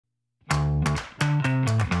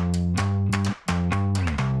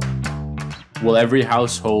Will every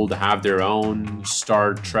household have their own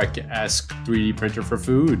Star Trek-esque 3D printer for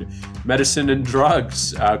food, medicine and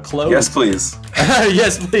drugs, clothes? Yes, please.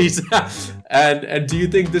 Yes, please. And do you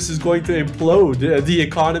think this is going to implode the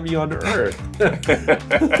economy on Earth?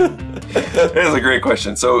 That is a great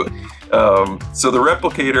question. So the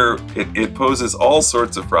replicator, it poses all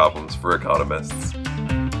sorts of problems for economists.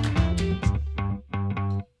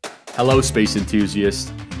 Hello, space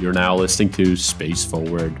enthusiasts. You're now listening to Space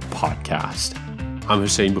Forward Podcast. I'm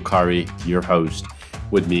Hussein Bukhari, your host.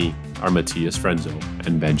 With me are Matthias Weinzierl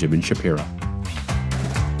and Benjamin Shapiro.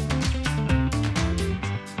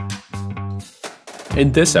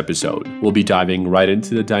 In this episode, we'll be diving right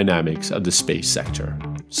into the dynamics of the space sector.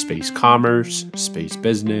 Space commerce, space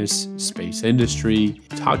business, space industry,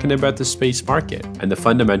 talking about the space market and the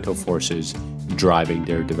fundamental forces driving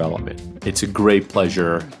their development. It's a great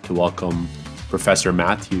pleasure to welcome Professor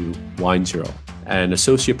Matthew Weinzierl, an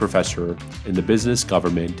associate professor in the business,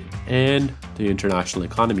 government, and the international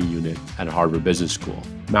economy unit at Harvard Business School.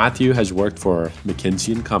 Matthew has worked for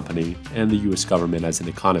McKinsey Company and the U.S. government as an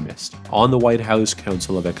economist on the White House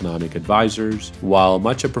Council of Economic Advisors, while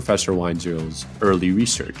much of Professor Weinzierl's early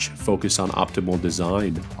research focused on optimal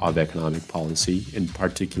design of economic policy, in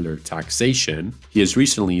particular taxation. He has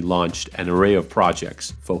recently launched an array of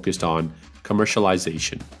projects focused on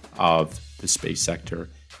commercialization of the space sector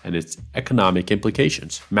and its economic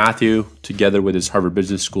implications. Matthew, together with his Harvard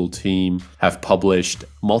Business School team, have published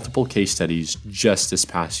multiple case studies just this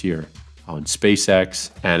past year on SpaceX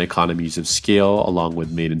and economies of scale, along with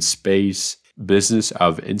Made in Space, business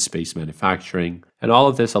of in-space manufacturing, and all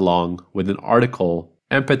of this along with an article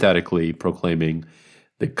empathetically proclaiming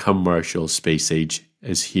the commercial space age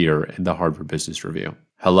is here in the Harvard Business Review.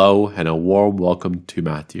 Hello, and a warm welcome to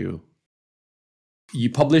Matthew. You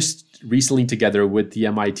published recently together with the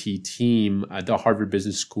MIT team the Harvard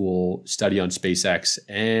Business School study on SpaceX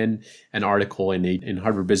and an article in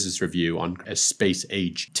Harvard Business Review on a space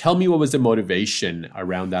age. Tell me what was the motivation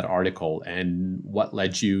around that article and what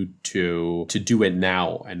led you to do it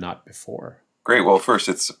now and not before? Great. Well, first,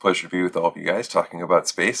 it's a pleasure to be with all of you guys talking about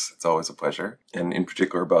space. It's always a pleasure. And in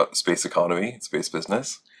particular about space economy and space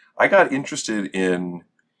business. I got interested in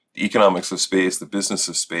the economics of space, the business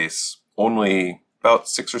of space, only about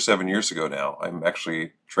 6 or 7 years ago now. I'm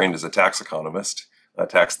actually trained as a tax economist, a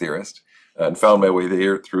tax theorist, and found my way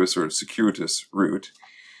there through a sort of circuitous route.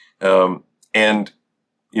 So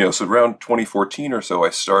around 2014 or so,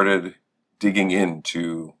 I started digging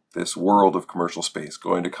into this world of commercial space,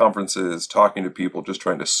 going to conferences, talking to people, just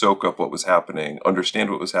trying to soak up what was happening,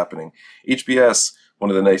 understand what was happening. HBS,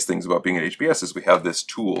 one of the nice things about being at HBS is we have this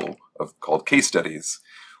tool called case studies,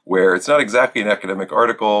 where it's not exactly an academic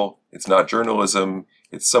article, it's not journalism,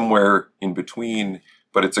 it's somewhere in between,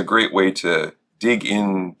 but it's a great way to dig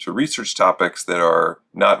into research topics that are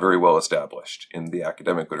not very well established in the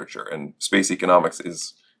academic literature. And space economics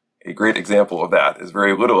is a great example of that. There's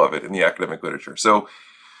very little of it in the academic literature. So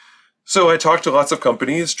I talked to lots of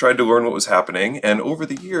companies, tried to learn what was happening, and over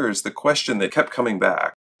the years, the question that kept coming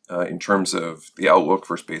back in terms of the outlook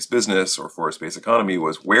for space business or for a space economy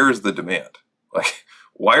was, where is the demand?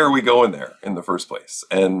 Why are we going there in the first place?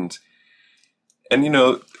 And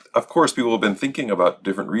of course, people have been thinking about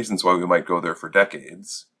different reasons why we might go there for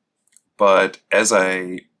decades. But as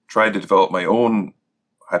I tried to develop my own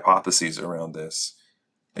hypotheses around this,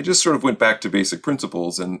 I just sort of went back to basic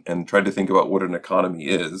principles and tried to think about what an economy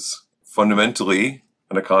is. Fundamentally,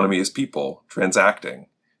 an economy is people transacting.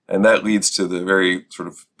 And that leads to the very sort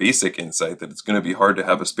of basic insight that it's going to be hard to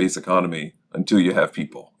have a space economy until you have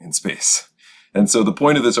people in space. And so the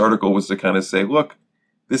point of this article was to kind of say, look,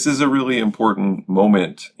 this is a really important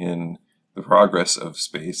moment in the progress of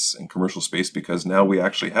space and commercial space, because now we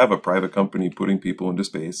actually have a private company putting people into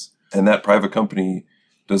space. And that private company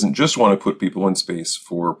doesn't just want to put people in space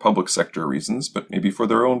for public sector reasons, but maybe for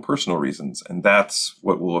their own personal reasons. And that's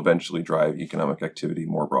what will eventually drive economic activity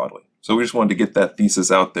more broadly. So we just wanted to get that thesis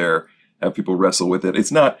out there, have people wrestle with it.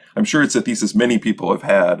 It's not, I'm sure it's a thesis many people have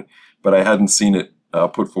had, but I hadn't seen it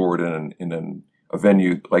put forward in a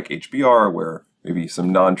venue like HBR, where maybe some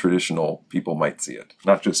non-traditional people might see it,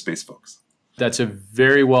 not just space folks. That's a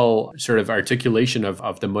very well sort of articulation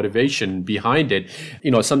of the motivation behind it.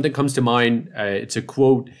 Something comes to mind. It's a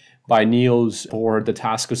quote by Niels Bohr: "The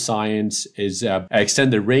task of science is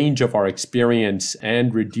extend the range of our experience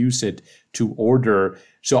and reduce it to order.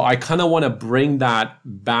 So I kind of want to bring that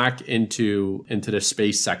back into the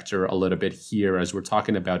space sector a little bit here as we're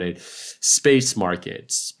talking about it. Space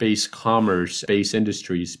market, space commerce, space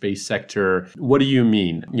industry, space sector. What do you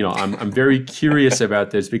mean? I'm very curious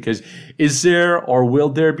about this because is there or will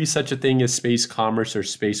there be such a thing as space commerce or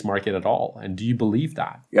space market at all? And do you believe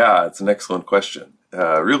that? Yeah, it's an excellent question.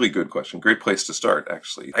 Really good question. Great place to start,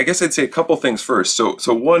 actually. I guess I'd say a couple things first. So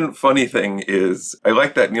one funny thing is, I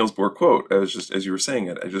like that Niels Bohr quote. As you were saying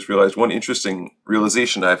it, I just realized one interesting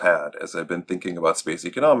realization I've had as I've been thinking about space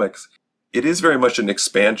economics. It is very much an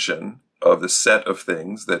expansion of the set of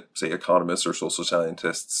things that, say, economists or social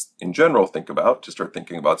scientists in general think about to start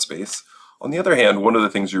thinking about space. On the other hand, one of the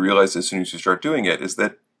things you realize as soon as you start doing it is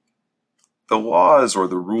that the laws or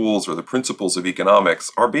the rules or the principles of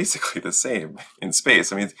economics are basically the same in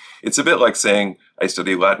space. I mean, it's a bit like saying I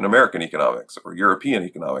study Latin American economics or European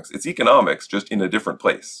economics. It's economics just in a different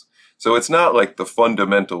place. So it's not like the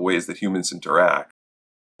fundamental ways that humans interact,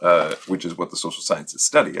 which is what the social sciences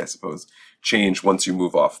study, I suppose, change once you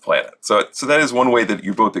move off planet. So that is one way that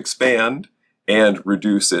you both expand and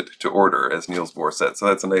reduce it to order, as Niels Bohr said. So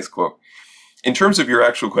that's a nice quote. In terms of your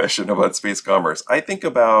actual question about space commerce, I think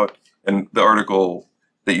about, and the article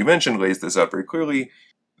that you mentioned lays this out very clearly,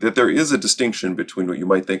 that there is a distinction between what you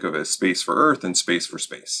might think of as space for Earth and space for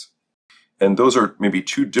space. And those are maybe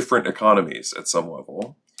two different economies at some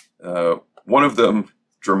level. One of them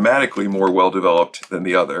dramatically more well-developed than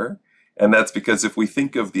the other. And that's because if we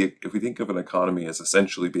think of an economy as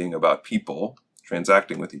essentially being about people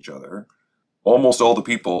transacting with each other, almost all the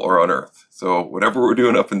people are on Earth. So whatever we're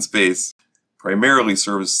doing up in space primarily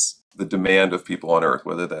serves the demand of people on Earth,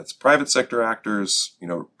 whether that's private sector actors,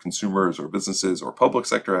 consumers or businesses, or public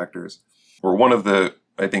sector actors. Or one of the,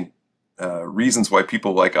 I think, reasons why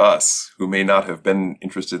people like us, who may not have been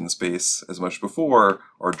interested in space as much before,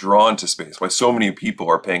 are drawn to space, why so many people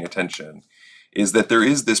are paying attention, is that there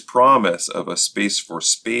is this promise of a space for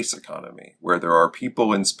space economy, where there are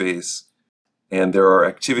people in space and there are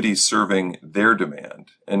activities serving their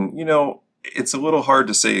demand. And, it's a little hard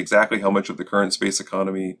to say exactly how much of the current space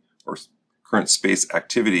economy or current space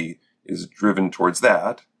activity is driven towards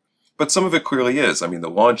that. But some of it clearly is. I mean, the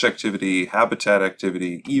launch activity, habitat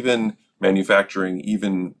activity, even manufacturing,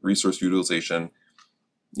 even resource utilization,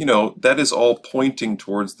 that is all pointing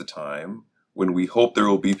towards the time when we hope there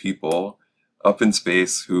will be people up in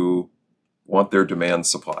space who want their demands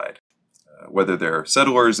supplied, whether they're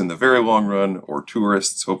settlers in the very long run or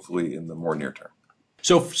tourists, hopefully in the more near term.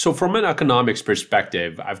 So from an economics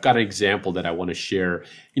perspective, I've got an example that I want to share.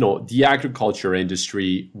 The agriculture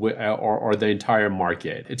industry or the entire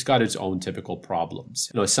market, it's got its own typical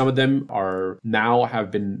problems. Some of them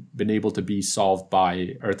have been able to be solved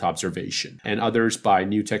by Earth observation, and others by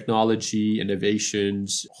new technology,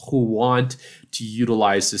 innovations, who want to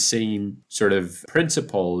utilize the same sort of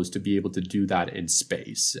principles to be able to do that in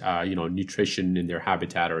space. Nutrition in their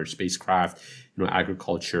habitat or spacecraft,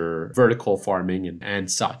 agriculture, vertical farming, and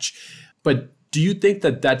such. But do you think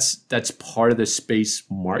that that's part of the space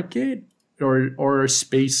market or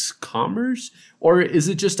space commerce? Or is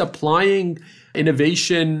it just applying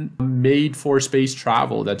innovation made for space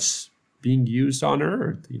travel that's being used on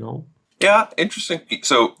Earth, Yeah, interesting.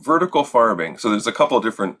 So vertical farming. So there's a couple of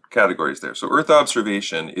different categories there. So Earth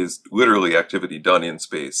observation is literally activity done in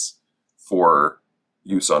space for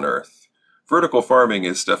use on Earth. Vertical farming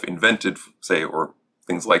is stuff invented, say, or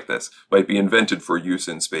things like this, might be invented for use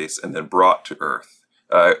in space and then brought to Earth.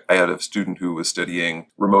 I had a student who was studying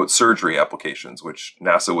remote surgery applications, which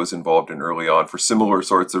NASA was involved in early on for similar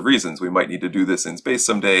sorts of reasons. We might need to do this in space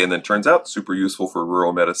someday, and then turns out super useful for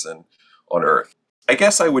rural medicine on Earth. I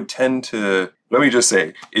guess I would tend to, let me just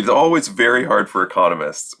say, it's always very hard for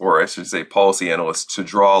economists, or I should say policy analysts, to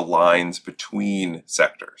draw lines between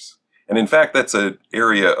sectors. And in fact, that's an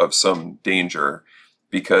area of some danger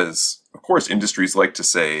because, of course, industries like to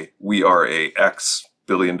say, we are a X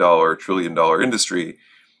billion-dollar, trillion-dollar industry.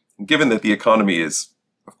 Given that the economy is,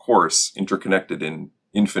 of course, interconnected in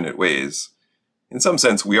infinite ways, in some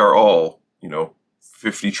sense, we are all,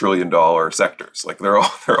 $50 trillion sectors. Like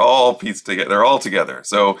they're all pieced together. They're all together.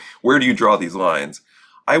 So where do you draw these lines?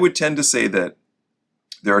 I would tend to say that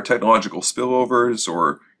there are technological spillovers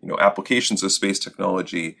or, applications of space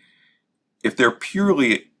technology. If they're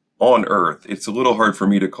purely on Earth, it's a little hard for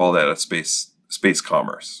me to call that a space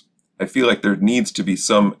commerce. I feel like there needs to be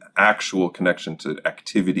some actual connection to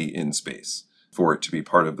activity in space for it to be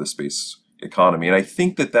part of the space economy. And I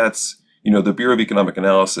think that that's, the Bureau of Economic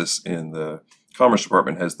Analysis in the Commerce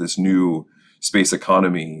Department has this new space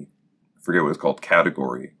economy, I forget what it's called,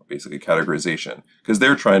 category, basically categorization, because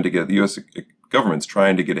they're trying to get, the U.S. governments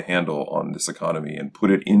trying to get a handle on this economy and put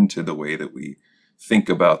it into the way that we think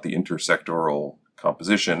about the intersectoral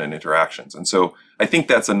composition and interactions. And so I think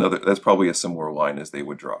that's probably a similar line as they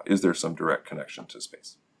would draw. Is there some direct connection to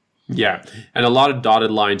space? Yeah, and a lot of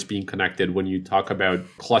dotted lines being connected when you talk about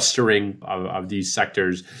clustering of these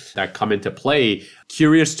sectors that come into play.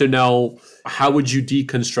 Curious to know, how would you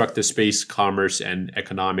deconstruct the space commerce and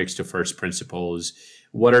economics to first principles?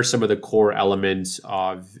 What are some of the core elements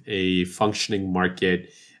of a functioning market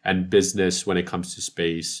and business when it comes to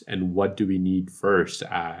space? And what do we need first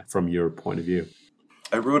from your point of view?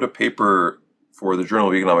 I wrote a paper for the Journal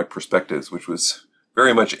of Economic Perspectives, which was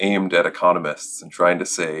very much aimed at economists and trying to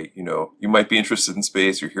say, you might be interested in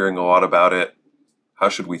space, you're hearing a lot about it. How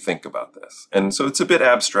should we think about this? And so it's a bit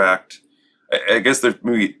abstract. I guess there's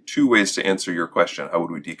maybe two ways to answer your question. How would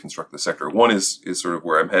we deconstruct the sector? One is sort of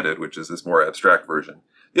where I'm headed, which is this more abstract version.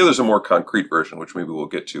 The other is a more concrete version, which maybe we'll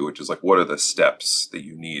get to, which is like, what are the steps that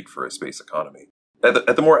you need for a space economy?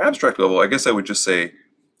 At the more abstract level, I guess I would just say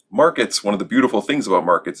markets, one of the beautiful things about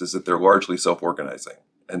markets is that they're largely self-organizing.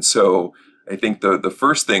 And so I think the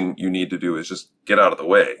first thing you need to do is just get out of the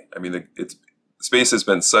way. I mean, space has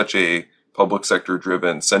been such a public sector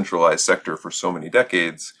driven, centralized sector for so many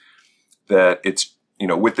decades that it's,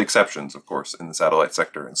 with exceptions, of course, in the satellite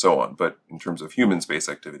sector and so on, but in terms of human space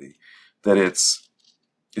activity, that it's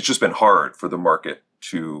just been hard for the market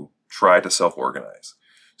to try to self-organize.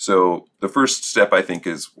 So the first step, I think,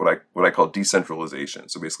 is what I call decentralization.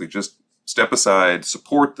 So basically just step aside,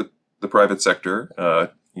 support the private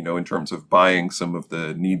sector, in terms of buying some of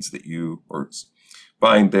the needs or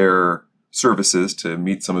buying their services to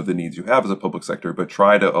meet some of the needs you have as a public sector, but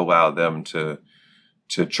try to allow them to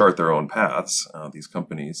chart their own paths, these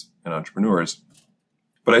companies and entrepreneurs.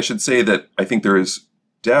 But I should say that I think there is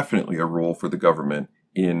definitely a role for the government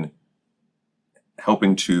in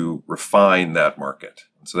helping to refine that market.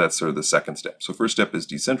 So that's sort of the second step. So first step is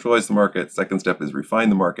decentralize the market. Second step is refine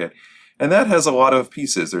the market. And that has a lot of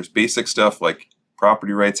pieces. There's basic stuff like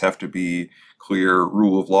property rights have to be clear,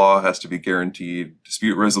 rule of law has to be guaranteed,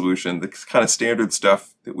 dispute resolution, the kind of standard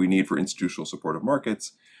stuff that we need for institutional support of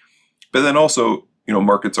markets. But then also,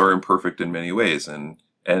 markets are imperfect in many ways.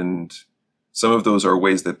 And some of those are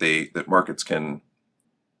ways that markets can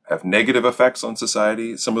have negative effects on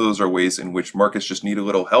society. Some of those are ways in which markets just need a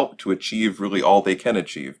little help to achieve really all they can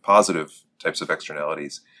achieve, positive types of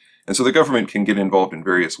externalities. And so the government can get involved in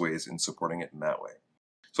various ways in supporting it in that way.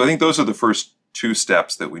 So I think those are the first two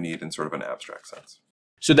steps that we need in sort of an abstract sense.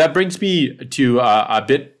 So that brings me to a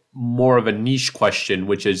bit more of a niche question,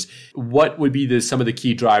 which is what would be some of the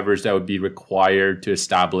key drivers that would be required to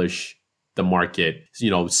establish the market?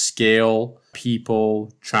 Scale,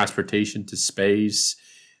 people, transportation to space.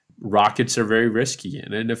 Rockets are very risky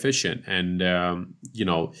and inefficient and,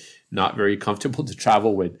 not very comfortable to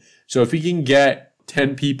travel with. So if we can get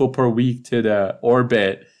 10 people per week to the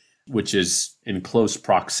orbit, which is in close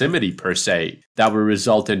proximity per se, that will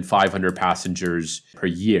result in 500 passengers per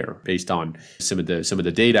year based on some of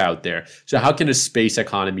the data out there. So how can a space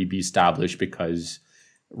economy be established? Because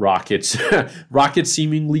rockets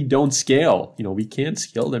seemingly don't scale. We can't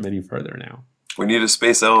scale them any further now. We need a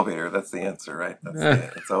space elevator. That's the answer, right?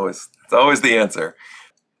 It's always the answer.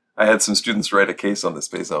 I had some students write a case on the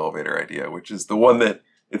space elevator idea, which is the one that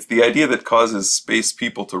it's the idea that causes space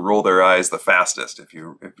people to roll their eyes the fastest if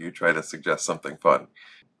you try to suggest something fun.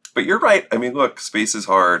 But you're right. I mean, look, space is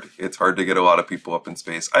hard. It's hard to get a lot of people up in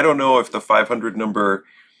space. I don't know if the 500 number,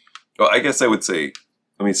 well, I guess I would say,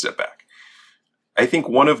 let me step back. I think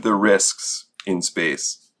one of the risks in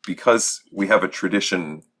space, because we have a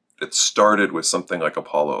tradition that started with something like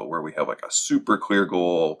Apollo, where we have like a super clear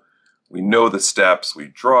goal, we know the steps, we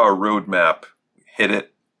draw a roadmap, we hit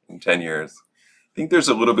it in 10 years. I think there's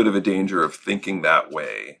a little bit of a danger of thinking that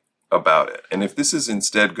way about it. And if this is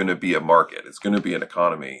instead going to be a market, it's going to be an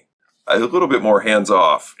economy, a little bit more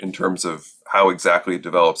hands-off in terms of how exactly it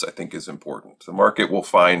develops, I think is important. The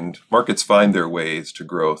markets find their ways to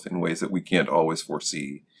growth in ways that we can't always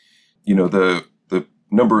foresee. The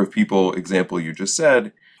number of people example you just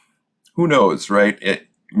said, who knows, right?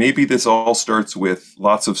 Maybe this all starts with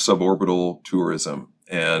lots of suborbital tourism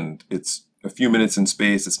and it's a few minutes in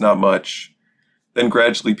space, it's not much. Then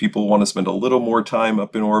gradually people want to spend a little more time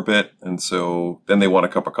up in orbit. And so then they want a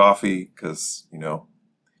cup of coffee because,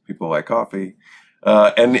 people like coffee.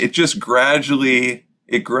 And it just gradually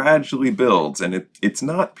builds. And it's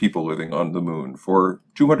not people living on the moon for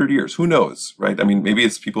 200 years. Who knows, right? I mean, maybe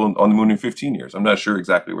it's people on the moon in 15 years. I'm not sure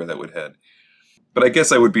exactly where that would head. But I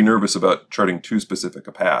guess I would be nervous about charting too specific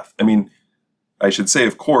a path. I mean, I should say,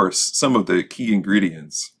 of course, some of the key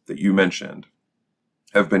ingredients that you mentioned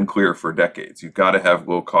have been clear for decades. You've got to have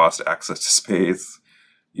low-cost access to space.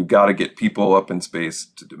 You've got to get people up in space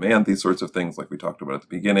to demand these sorts of things like we talked about at the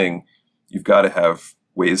beginning. You've got to have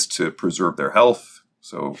ways to preserve their health,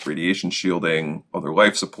 so radiation shielding, other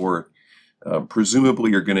life support.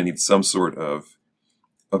 Presumably, you're going to need some sort of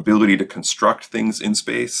ability to construct things in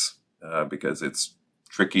space because it's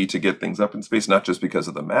tricky to get things up in space, not just because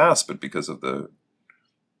of the mass, but because of the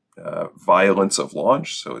violence of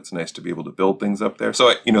launch. So it's nice to be able to build things up there.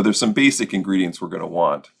 So, there's some basic ingredients we're going to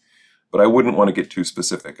want, but I wouldn't want to get too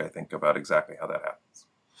specific, I think, about exactly how that happens.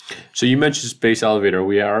 So you mentioned space elevator.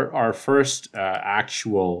 We are our first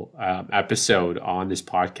actual episode on this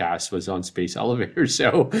podcast was on space elevator.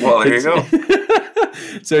 So well, there you go.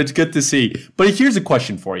 So it's good to see. But here's a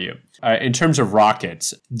question for you. In terms of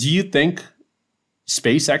rockets, do you think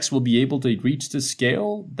SpaceX will be able to reach the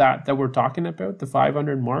scale that we're talking about, the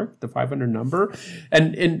 500 mark, the 500 number?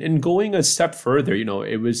 And going a step further,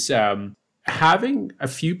 it was having a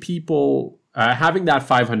few people, having that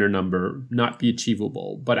 500 number not be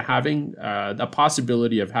achievable, but having the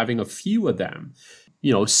possibility of having a few of them,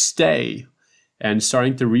 stay and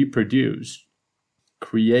starting to reproduce,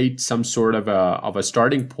 create some sort of a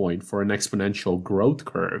starting point for an exponential growth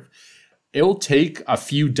curve. It'll take a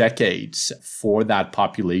few decades for that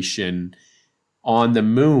population on the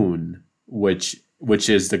moon, which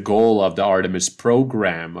is the goal of the Artemis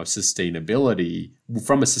program of sustainability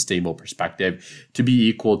from a sustainable perspective, to be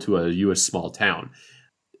equal to a U.S. small town.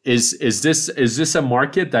 Is this a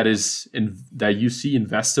market that that you see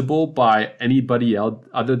investable by anybody else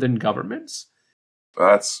other than governments?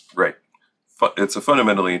 That's right. It's a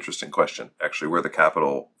fundamentally interesting question, actually, where the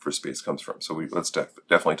capital for space comes from. So let's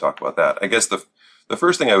definitely talk about that. I guess the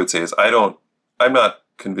first thing I would say is I'm not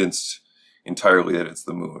convinced entirely that it's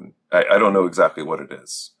the moon. I don't know exactly what it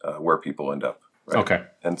is, where people end up. Right? Okay.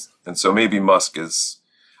 And so maybe Musk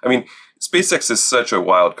SpaceX is such a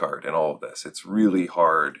wild card in all of this. It's really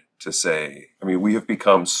hard to say. We have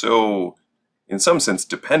become so, in some sense,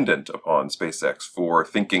 dependent upon SpaceX for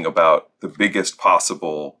thinking about the biggest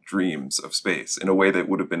possible dreams of space in a way that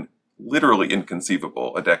would have been literally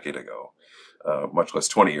inconceivable a decade ago, much less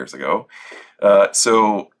 20 years ago.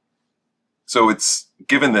 So it's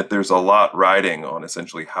given that there's a lot riding on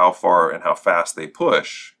essentially how far and how fast they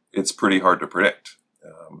push, it's pretty hard to predict.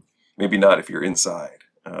 Maybe not if you're inside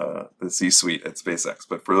the C-suite at SpaceX,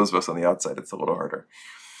 but for those of us on the outside, it's a little harder.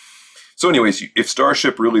 So anyways, if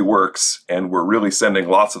Starship really works and we're really sending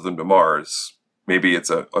lots of them to Mars, maybe it's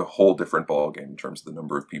a whole different ballgame in terms of the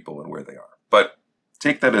number of people and where they are. But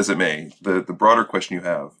take that as it may, the broader question you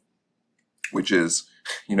have, which is,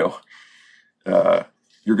 you're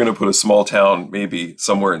going to put a small town maybe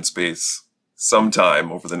somewhere in space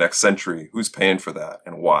sometime over the next century. Who's paying for that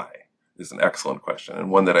and why? Is an excellent question,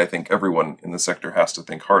 and one that I think everyone in the sector has to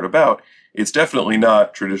think hard about. It's definitely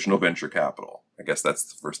not traditional venture capital. I guess that's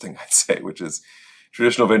the first thing I'd say, which is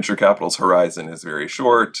traditional venture capital's horizon is very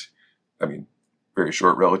short. Very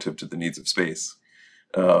short relative to the needs of space.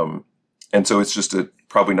 And so it's just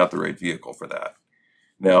probably not the right vehicle for that.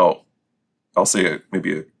 Now, I'll say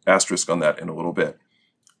maybe an asterisk on that in a little bit.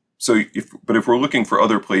 So if we're looking for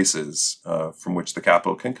other places from which the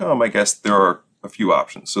capital can come, I guess there are a few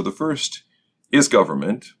options. So the first is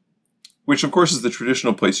government, which of course is the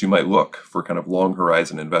traditional place you might look for kind of long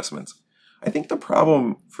horizon investments. I think the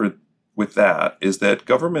problem with that is that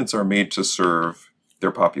governments are made to serve their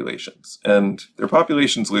populations, and their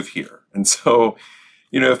populations live here. And so,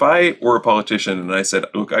 if I were a politician and I said,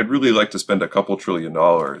 look, I'd really like to spend a couple $1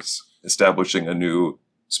 trillion establishing a new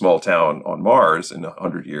small town on Mars in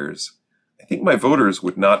 100 years, I think my voters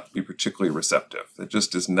would not be particularly receptive. That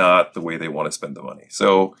just is not the way they want to spend the money.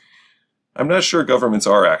 So I'm not sure governments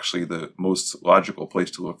are actually the most logical place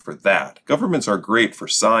to look for that. Governments are great for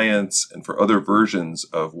science and for other versions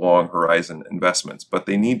of long horizon investments, but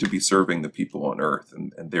they need to be serving the people on Earth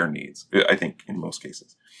and their needs, I think, in most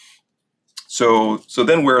cases. So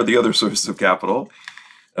then where are the other sources of capital?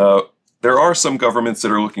 There are some governments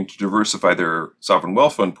that are looking to diversify their sovereign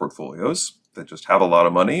wealth fund portfolios that just have a lot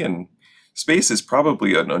of money, and space is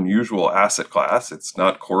probably an unusual asset class. It's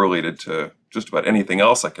not correlated to just about anything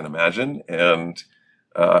else I can imagine, and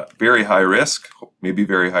very high risk, maybe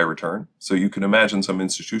very high return. So you can imagine some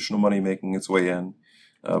institutional money making its way in,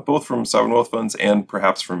 both from sovereign wealth funds and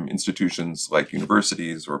perhaps from institutions like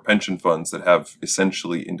universities or pension funds that have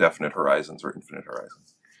essentially indefinite horizons or infinite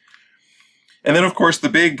horizons. And then, of course, the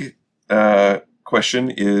big question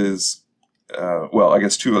is, I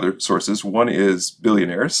guess two other sources. One is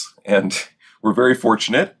billionaires, and we're very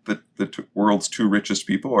fortunate that the world's two richest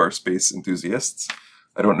people are space enthusiasts.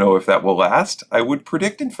 I don't know if that will last. I would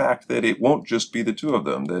predict, in fact, that it won't just be the two of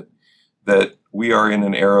them, that we are in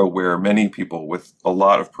an era where many people with a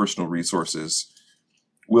lot of personal resources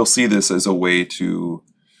will see this as a way to,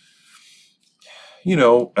 you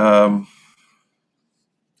know,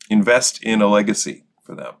 invest in a legacy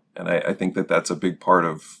for them. And I think that that's a big part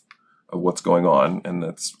of what's going on, and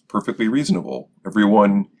that's perfectly reasonable.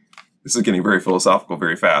 Everyone, this is getting very philosophical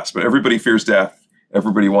very fast, but everybody fears death.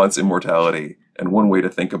 Everybody wants immortality. And one way to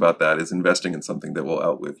think about that is investing in something that will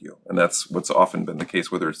outlive you. And that's what's often been the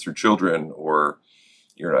case, whether it's through children or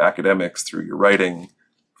academics, through your writing.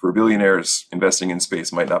 For billionaires, investing in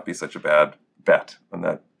space might not be such a bad bet on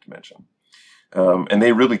that dimension. And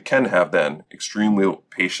they really can have then extremely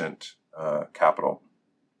patient capital.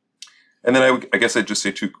 And then I guess I'd just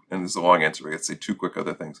say two, and this is a long answer, but I'd say two quick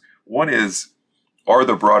other things. One is, are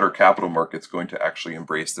the broader capital markets going to actually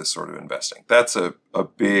embrace this sort of investing? That's a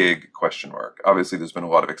big question mark. Obviously, there's been a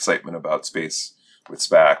lot of excitement about space with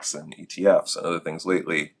SPACs and ETFs and other things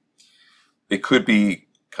lately. It could be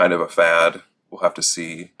kind of a fad. We'll have to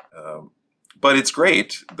see. But it's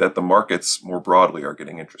great that the markets more broadly are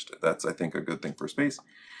getting interested. That's, I think, a good thing for space.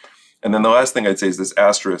 And then the last thing I'd say is this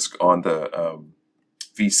asterisk on the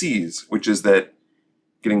VCs, which is that,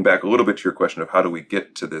 getting back a little bit to your question of how do we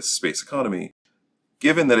get to this space economy,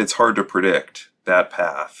 given that it's hard to predict that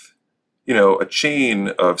path, a chain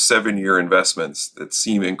of 7-year investments that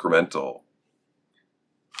seem incremental,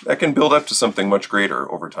 that can build up to something much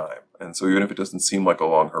greater over time. And so even if it doesn't seem like a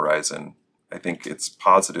long horizon, I think it's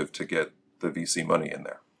positive to get the VC money in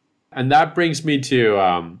there. And that brings me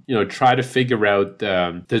to, try to figure out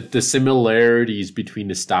the similarities between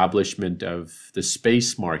the establishment of the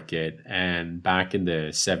space market and back in the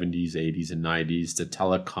 70s, 80s, and 90s, the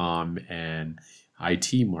telecom and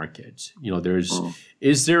IT market.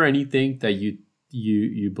 Is there anything that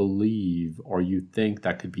you believe or you think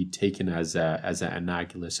that could be taken as an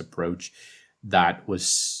analogous approach that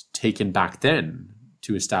was taken back then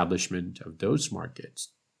to establishment of those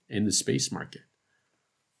markets in the space market?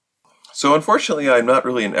 So unfortunately, I'm not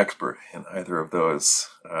really an expert in either of those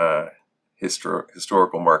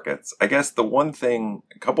historical markets. I guess a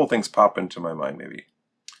couple things pop into my mind maybe.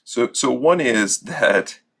 So one is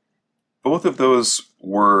that both of those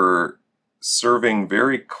were serving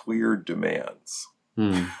very clear demands,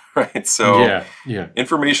 right? So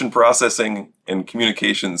information processing and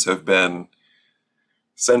communications have been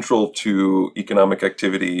central to economic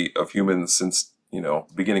activity of humans since,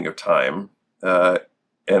 beginning of time.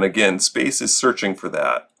 And again, space is searching for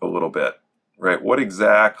that a little bit, right? What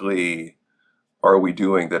exactly are we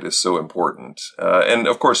doing that is so important? And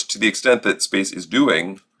of course, to the extent that space is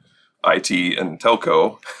doing IT and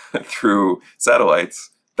telco through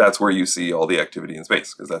satellites, that's where you see all the activity in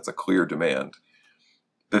space, because that's a clear demand.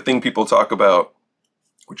 The thing people talk about,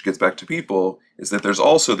 which gets back to people, is that there's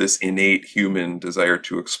also this innate human desire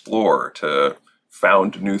to explore, to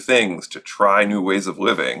found new things, to try new ways of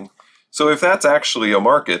living. So if that's actually a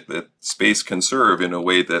market that space can serve in a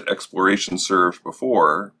way that exploration served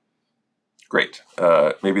before, great.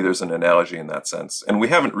 Maybe there's an analogy in that sense. And we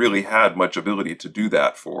haven't really had much ability to do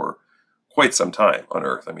that for quite some time on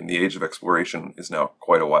Earth. I mean, the age of exploration is now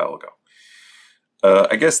quite a while ago.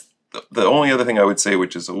 I guess the only other thing I would say,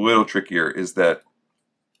 which is a little trickier, is that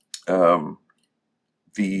the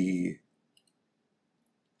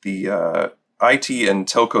IT and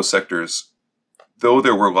telco sectors, though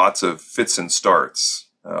there were lots of fits and starts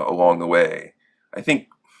along the way, I think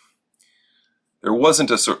there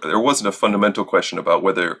wasn't a fundamental question about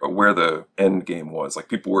where the end game was. Like,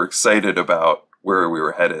 people were excited about where we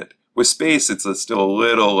were headed. With space, it's still a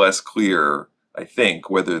little less clear, I think,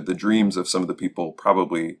 whether the dreams of some of the people,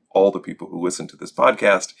 probably all the people who listen to this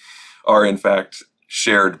podcast, are in fact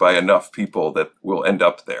shared by enough people that will end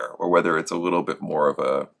up there, or whether it's a little bit more of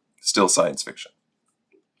a still science fiction.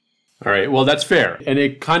 All right. Well, that's fair. And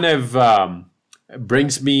it kind of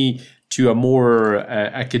brings me to a more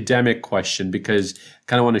academic question, because I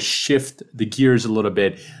kind of want to shift the gears a little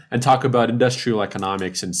bit and talk about industrial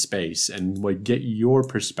economics and space, and get your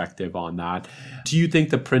perspective on that. Do you think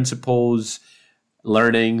the principles,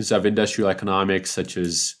 learnings of industrial economics, such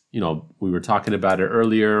as, we were talking about it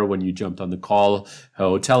earlier when you jumped on the call,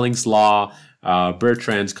 Telling's law,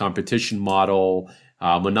 Bertrand's competition model,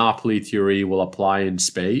 monopoly theory, will apply in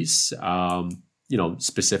space?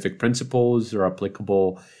 Specific principles are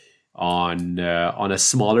applicable on a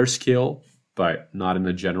smaller scale, but not in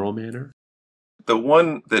a general manner. The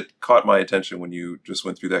one that caught my attention when you just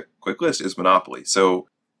went through that quick list is monopoly. So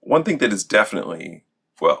one thing that is definitely,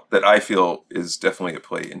 that I feel is definitely at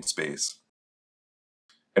play in space,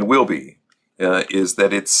 and will be, is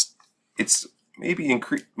that it's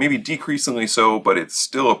maybe decreasingly so, but it's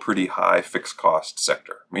still a pretty high fixed cost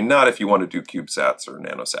sector. I mean, not if you want to do CubeSats or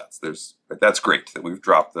nanosats. That's great that we've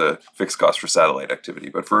dropped the fixed cost for satellite activity,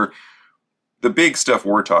 but for the big stuff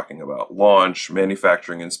we're talking about, launch,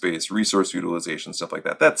 manufacturing in space, resource utilization, stuff like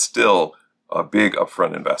that, that's still a big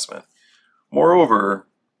upfront investment. Moreover,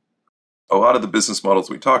 a lot of the business models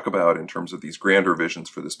we talk about in terms of these grander visions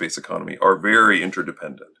for the space economy are very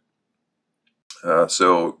interdependent.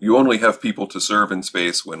 So you only have people to serve in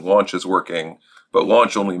space when launch is working, but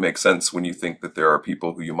launch only makes sense when you think that there are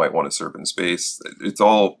people who you might want to serve in space. It's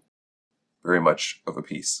all very much of a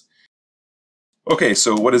piece. Okay,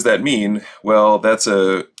 so what does that mean? Well, that's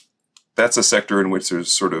a sector in which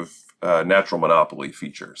there's sort of natural monopoly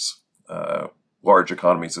features, large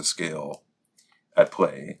economies of scale at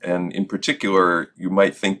play. And in particular, you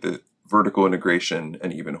might think that vertical integration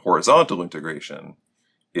and even horizontal integration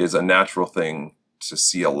is a natural thing to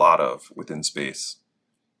see a lot of within space.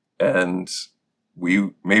 And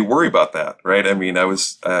we may worry about that, right? I mean, I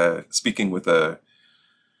was speaking with an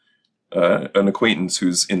acquaintance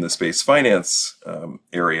who's in the space finance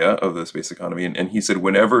area of the space economy, and he said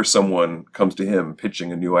whenever someone comes to him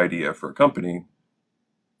pitching a new idea for a company,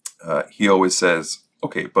 he always says,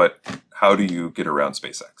 okay, but how do you get around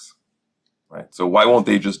SpaceX, right? So why won't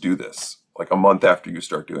they just do this like a month after you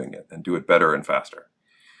start doing it and do it better and faster?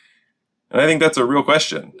 And I think that's a real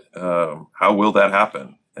question. How will that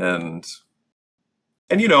happen? And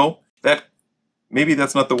you know, that maybe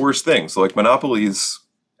that's not the worst thing. So like monopolies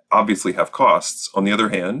obviously have costs. On the other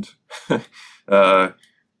hand,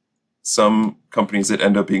 some companies that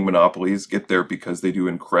end up being monopolies get there because they do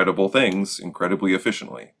incredible things incredibly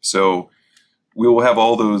efficiently. So we will have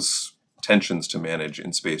all those tensions to manage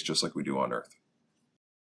in space just like we do on Earth.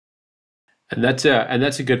 And that's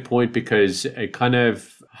a good point, because it kind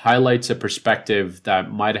of highlights a perspective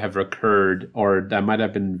that might have occurred or that might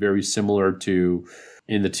have been very similar to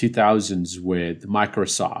in the 2000s with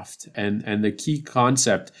Microsoft. And the key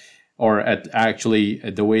concept, or actually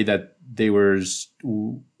the way that they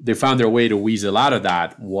found their way to weasel out of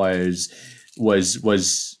that was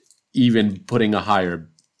even putting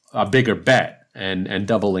a bigger bet and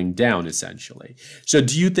doubling down, essentially. So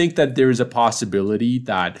do you think that there is a possibility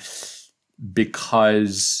that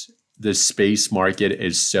because the space market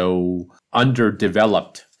is so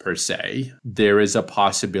underdeveloped per se, there is a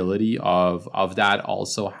possibility of that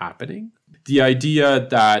also happening? The idea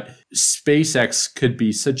that SpaceX could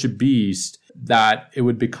be such a beast that it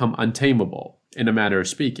would become untamable, in a manner of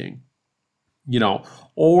speaking, you know,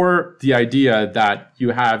 or the idea that you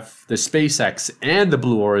have the SpaceX and the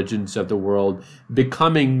Blue Origins of the world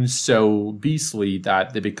becoming so beastly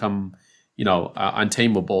that they become, you know,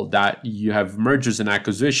 untamable, that you have mergers and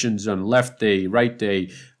acquisitions on left day, right day.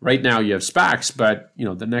 Right now you have SPACs, but, you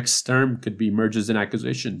know, the next term could be mergers and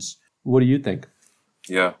acquisitions. What do you think?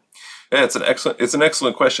 Yeah, it's an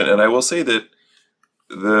excellent question. And I will say that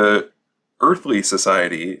the earthly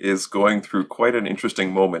society is going through quite an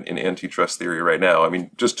interesting moment in antitrust theory right now. I mean,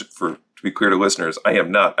 just to be clear to listeners, I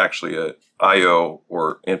am not actually a IO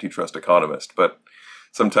or antitrust economist, but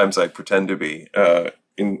sometimes I pretend to be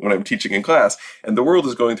when I'm teaching in class. And the world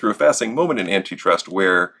is going through a fascinating moment in antitrust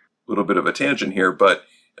where, a little bit of a tangent here, but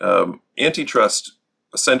antitrust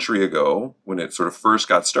a century ago, when it sort of first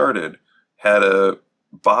got started, had a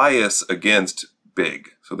bias against big.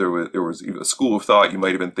 So there was a school of thought you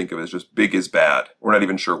might even think of as just big is bad. We're not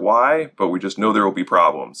even sure why, but we just know there will be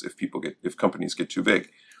problems if companies get too big.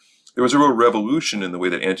 There was a real revolution in the way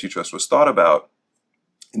that antitrust was thought about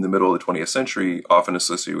in the middle of the 20th century, often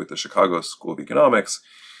associated with the Chicago School of Economics,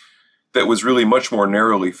 that was really much more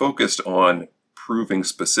narrowly focused on proving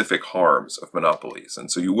specific harms of monopolies. And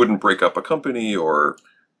so you wouldn't break up a company or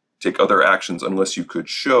take other actions unless you could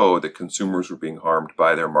show that consumers were being harmed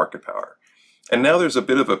by their market power. And now there's a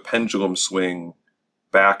bit of a pendulum swing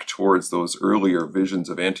back towards those earlier visions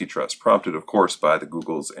of antitrust, prompted, of course, by the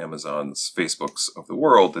Googles, Amazons, Facebooks of the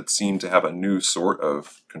world that seem to have a new sort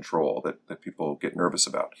of control that people get nervous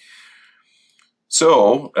about.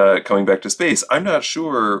 So, coming back to space, I'm not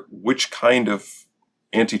sure which kind of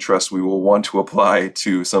antitrust we will want to apply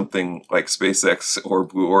to something like SpaceX or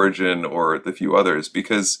Blue Origin or the few others,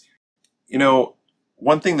 because, you know,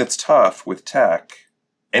 one thing that's tough with tech,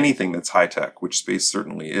 anything that's high tech, which space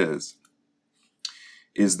certainly is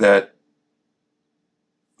that,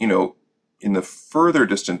 you know, in the further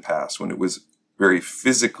distant past, when it was very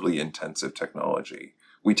physically intensive technology,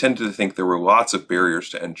 we tended to think there were lots of barriers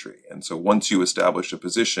to entry. And so once you established a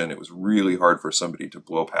position, it was really hard for somebody to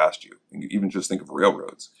blow past you. And you even just think of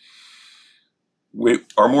railroads.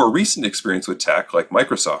 Our more recent experience with tech, like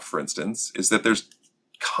Microsoft, for instance, is that there's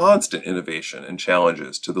constant innovation and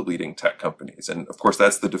challenges to the leading tech companies. And of course,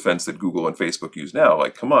 that's the defense that Google and Facebook use now.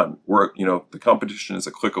 Like, come on, the competition is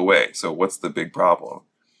a click away. So what's the big problem?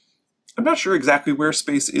 I'm not sure exactly where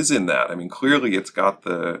space is in that. I mean, clearly it's got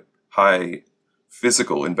the high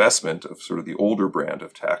physical investment of sort of the older brand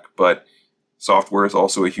of tech, but software is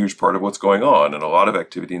also a huge part of what's going on. And a lot of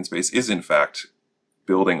activity in space is, in fact,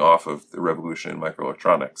 building off of the revolution in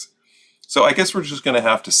microelectronics. So I guess we're just going to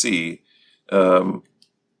have to see.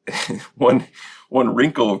 One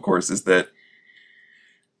wrinkle, of course, is that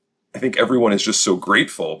I think everyone is just so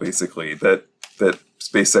grateful, basically, that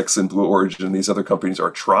SpaceX and Blue Origin and these other companies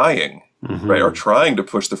are trying, right, are trying to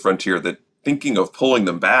push the frontier, that thinking of pulling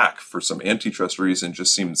them back for some antitrust reason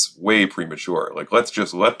just seems way premature. Like, let's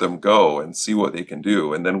just let them go and see what they can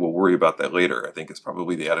do, and then we'll worry about that later, I think is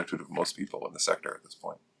probably the attitude of most people in the sector at this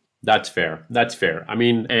point. That's fair. That's fair. I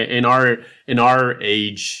mean, in our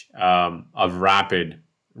age of rapid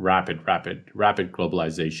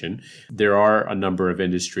globalization, there are a number of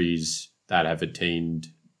industries that have attained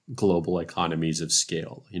global economies of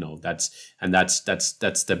scale. That's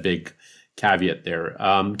the big caveat there.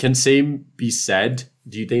 Can same be said?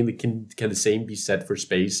 Do you think that can the same be said for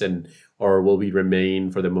space, or will we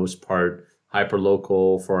remain for the most part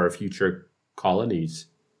hyperlocal for our future colonies?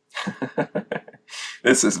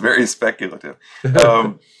 This is very speculative.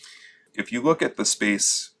 If you look at the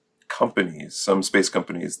space companies, some space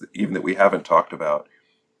companies that we haven't talked about,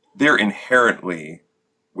 they're inherently,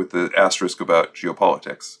 with the asterisk about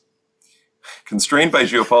geopolitics, constrained by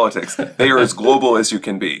geopolitics. They are as global as you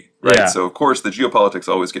can be, right? Yeah. So of course the geopolitics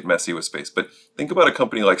always get messy with space. But think about a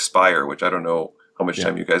company like Spire, which I don't know how much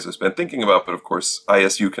time you guys have spent thinking about, but of course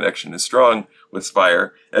ISU connection is strong with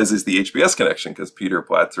Spire, as is the HBS connection, because Peter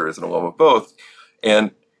Platzer is an alum of both.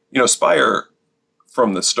 And Spire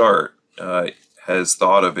from the start has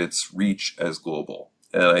thought of its reach as global,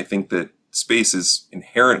 and I think that space is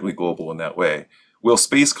inherently global in that way. Will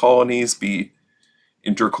space colonies be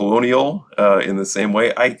intercolonial in the same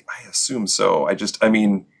way? I assume so. I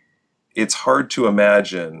mean, it's hard to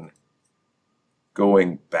imagine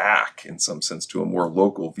going back in some sense to a more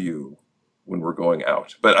local view when we're going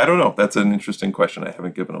out. But I don't know. That's an interesting question I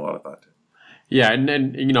haven't given a lot of thought to. Yeah, and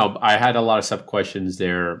then, I had a lot of sub questions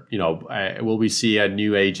there. Will we see a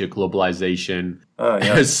new age of globalization,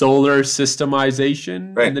 solar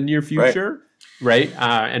systemization in the near future? Right.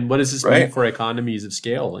 And what does this mean for economies of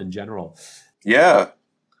scale in general? Yeah.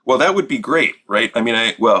 Well, that would be great, right? I mean,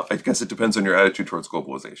 I guess it depends on your attitude towards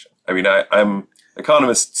globalization. I mean,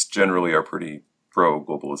 economists generally are pretty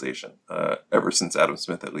pro-globalization, ever since Adam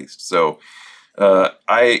Smith, at least. So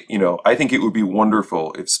I think it would be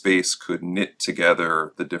wonderful if space could knit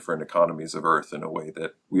together the different economies of Earth in a way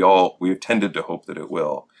that we've tended to hope that it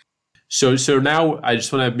will. So now I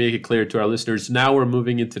just want to make it clear to our listeners, now we're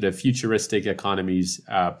moving into the futuristic economies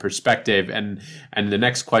perspective. And the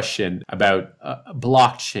next question about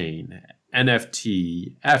blockchain,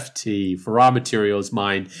 NFT, FT for raw materials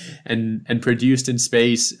mined and produced in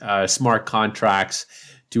space, smart contracts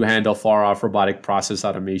to handle far-off robotic process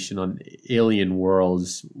automation on alien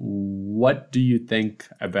worlds. What do you think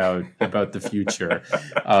about the future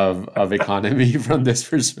of economy from this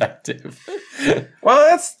perspective? Well,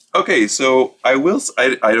 that's okay. So I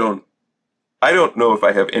don't know if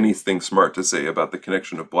I have anything smart to say about the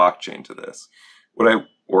connection of blockchain to this,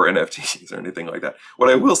 or NFTs or anything like that. What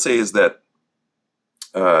I will say is that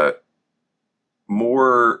the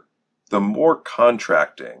more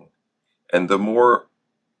contracting and the more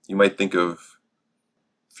you might think of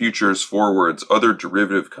futures, forwards, other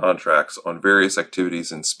derivative contracts on various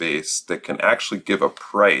activities in space that can actually give a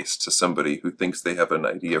price to somebody who thinks they have an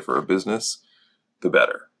idea for a business, the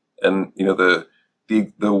better. And the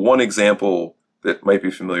one example that might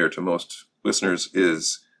be familiar to most listeners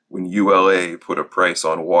is when ULA put a price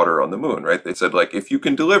on water on the moon, right? They said, like, if you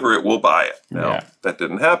can deliver it, we'll buy it. Now, that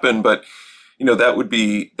didn't happen, but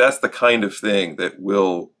that's the kind of thing that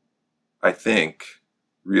will, I think,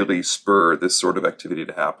 really spur this sort of activity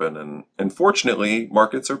to happen. And fortunately,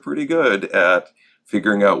 markets are pretty good at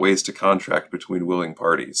figuring out ways to contract between willing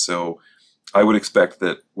parties. So I would expect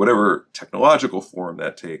that whatever technological form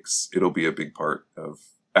that takes, it'll be a big part of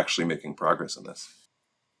actually making progress in this.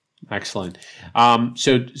 Excellent.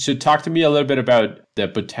 So talk to me a little bit about the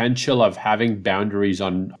potential of having boundaries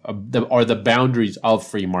on the boundaries of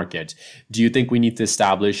free markets. Do you think we need to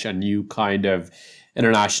establish a new kind of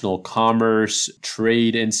international commerce,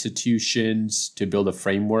 trade institutions to build a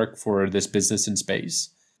framework for this business in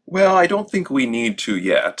space? Well, I don't think we need to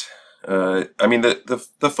yet. I mean,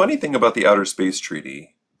 the funny thing about the Outer Space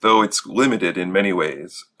Treaty, though it's limited in many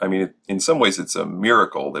ways, I mean, in some ways it's a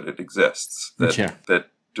miracle that it exists, that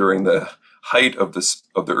during the height of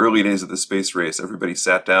the early days of the space race, everybody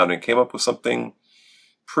sat down and came up with something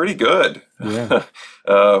pretty good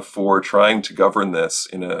for trying to govern this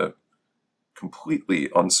in a completely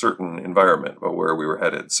uncertain environment about where we were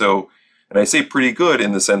headed. So, and I say pretty good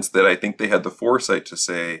in the sense that I think they had the foresight to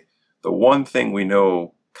say, the one thing we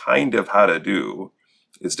know kind of how to do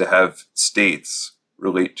is to have states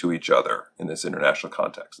relate to each other in this international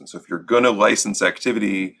context. And so if you're going to license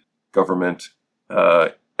activity, government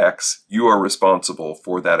X, you are responsible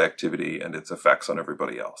for that activity and its effects on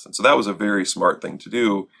everybody else. And so that was a very smart thing to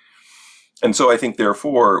do. And so I think,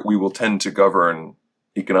 therefore, we will tend to govern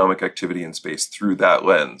economic activity in space through that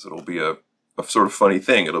lens. It'll be a sort of funny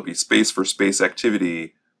thing. It'll be space for space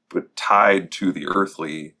activity, but tied to the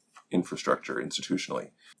earthly infrastructure institutionally.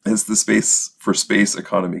 As the space for space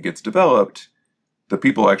economy gets developed, the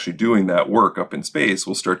people actually doing that work up in space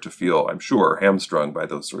will start to feel, I'm sure, hamstrung by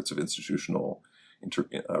those sorts of institutional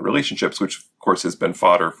relationships, which, of course, has been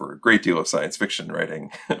fodder for a great deal of science fiction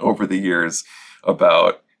writing over the years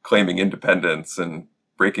about claiming independence and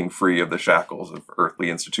breaking free of the shackles of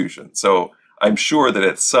earthly institutions. So I'm sure that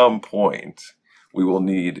at some point we will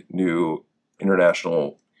need new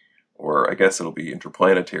international, or I guess it'll be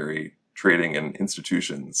interplanetary, trading and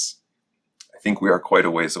institutions. I think we are quite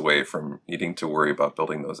a ways away from needing to worry about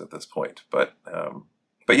building those at this point. But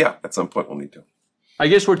yeah, at some point we'll need to. I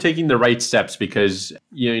guess we're taking the right steps because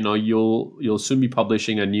you'll soon be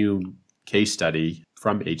publishing a new case study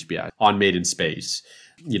from HBS on Made in Space.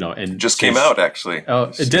 And just came out actually.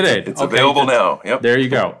 Oh, it did it. It's available now. Yep. There you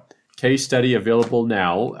go. Case study available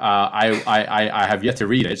now. I have yet to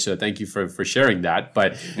read it, so thank you for sharing that.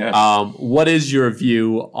 But yes. What is your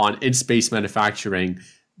view on in-space manufacturing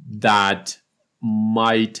that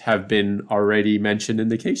might have been already mentioned in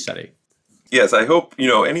the case study? Yes, I hope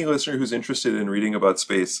any listener who's interested in reading about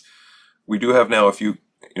space, we do have now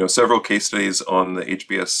several case studies on the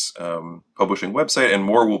HBS publishing website, and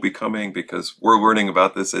more will be coming because we're learning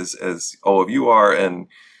about this as all of you are. And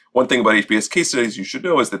one thing about HBS case studies you should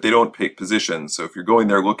know is that they don't pick positions. So if you're going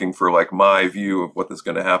there looking for like my view of what is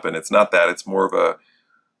going to happen, it's not that. It's more of a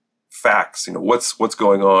facts. What's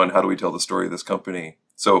going on? How do we tell the story of this company?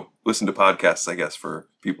 So listen to podcasts, I guess, for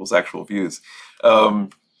people's actual views.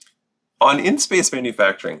 On in-space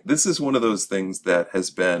manufacturing, this is one of those things that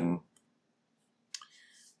has been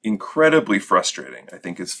incredibly frustrating, I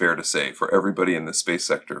think is fair to say, for everybody in the space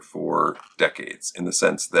sector for decades, in the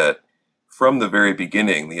sense that from the very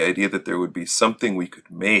beginning, the idea that there would be something we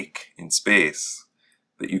could make in space,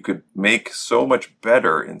 that you could make so much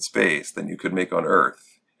better in space than you could make on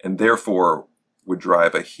Earth, and therefore would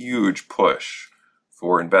drive a huge push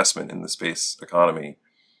for investment in the space economy.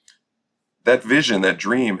 That vision, that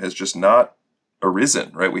dream has just not arisen,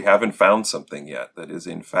 right? We haven't found something yet that is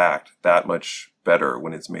in fact that much better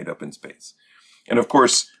when it's made up in space. And of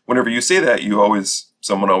course, whenever you say that,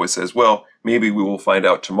 someone always says, well, maybe we will find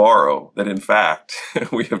out tomorrow that in fact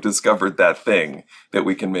we have discovered that thing that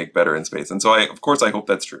we can make better in space. And so I hope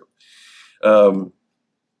that's true. But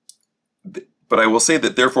I will say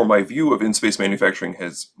that therefore my view of in-space manufacturing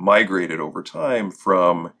has migrated over time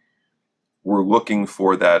from we're looking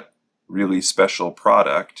for that really special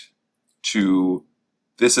product to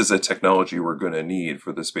this is a technology we're going to need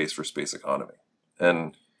for the space for space economy.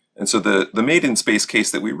 And so the Made in Space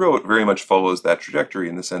case that we wrote very much follows that trajectory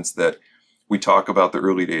in the sense that we talk about the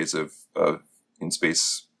early days of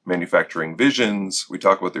in-space manufacturing visions. We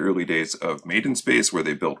talk about the early days of Made in Space where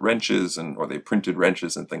they built wrenches or they printed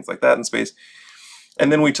wrenches and things like that in space.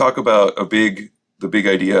 And then we talk about the big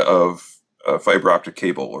idea of fiber optic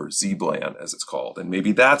cable, or Z-band as it's called. And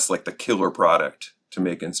maybe that's like the killer product to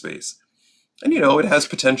make in space. And it has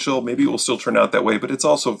potential. Maybe it will still turn out that way, but it's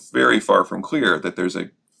also very far from clear that there's a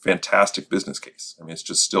fantastic business case. I mean, it's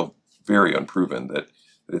just still very unproven that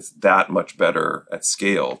it's that much better at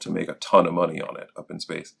scale to make a ton of money on it up in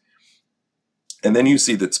space. And then you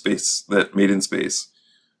see that Made in Space,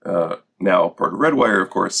 now part of Redwire, of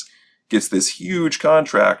course, gets this huge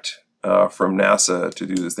contract from NASA to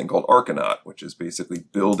do this thing called Archinaut, which is basically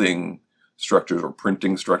building structures or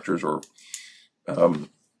printing structures or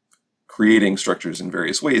creating structures in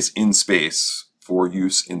various ways in space for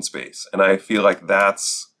use in space. And I feel like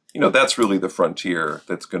that's really the frontier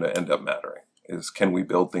that's going to end up mattering, is can we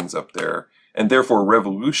build things up there and therefore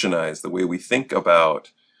revolutionize the way we think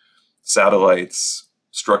about satellites,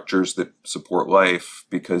 structures that support life,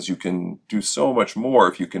 because you can do so much more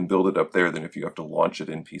if you can build it up there than if you have to launch it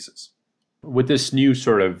in pieces. With this new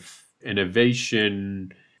sort of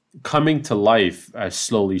innovation coming to life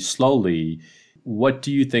slowly, what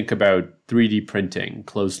do you think about 3D printing,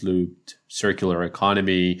 closed-looped circular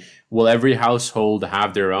economy? Will every household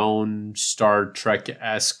have their own Star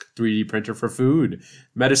Trek-esque 3D printer for food,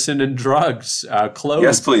 medicine and drugs, clothes?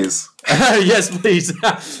 Yes, please. Yes, please.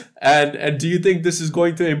 And do you think this is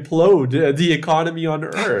going to implode the economy on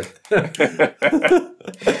Earth? That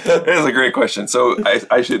is a great question. So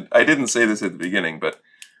I didn't say this at the beginning, but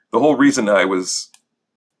the whole reason I was,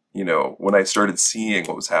 when I started seeing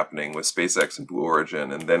what was happening with SpaceX and Blue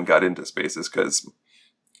Origin and then got into space is because,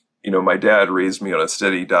 my dad raised me on a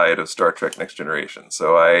steady diet of Star Trek Next Generation.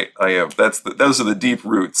 So those are the deep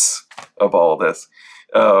roots of all of this.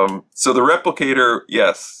 So the replicator,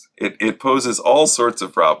 yes, it poses all sorts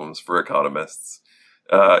of problems for economists,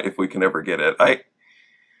 if we can ever get it. I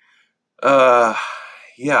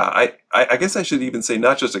guess I should even say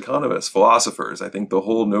not just economists, philosophers. I think the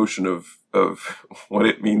whole notion of what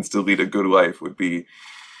it means to lead a good life would be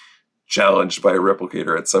challenged by a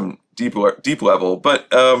replicator at some deep level. But,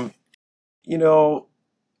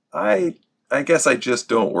 I guess I just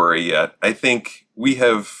don't worry yet. I think we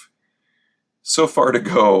have so far to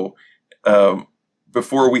go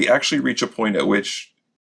before we actually reach a point at which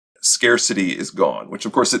scarcity is gone, which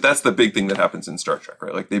of course that's the big thing that happens in Star Trek,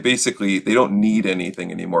 right? Like they don't need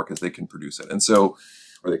anything anymore because they can produce it. And so,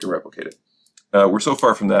 or they can replicate it. We're so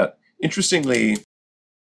far from that. Interestingly,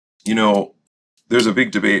 there's a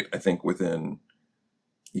big debate, I think, within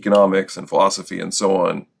economics and philosophy and so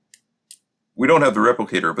on. We don't have the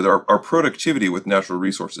replicator, but our productivity with natural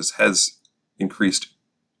resources has increased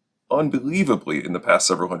unbelievably in the past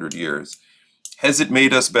several hundred years. Has it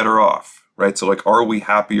made us better off? Right? So like, are we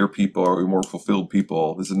happier people? Are we more fulfilled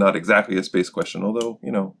people? This is not exactly a space question, although,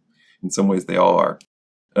 in some ways they all are.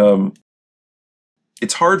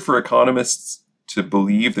 It's hard for economists to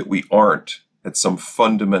believe that we aren't at some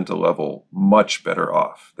fundamental level much better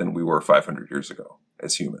off than we were 500 years ago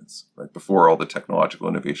as humans, right? Before all the technological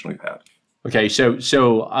innovation we've had. Okay,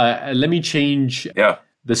 so let me change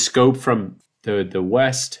the scope from the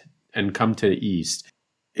West and come to the East.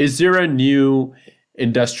 Is there a new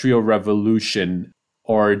industrial revolution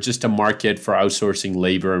or just a market for outsourcing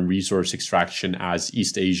labor and resource extraction as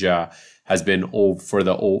East Asia has been for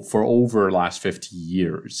over the last 50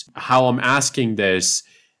 years? How I'm asking this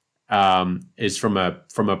is from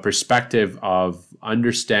a perspective of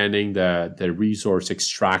understanding the resource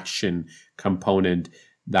extraction component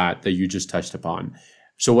that you just touched upon.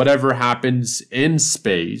 So whatever happens in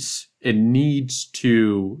space, it needs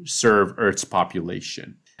to serve Earth's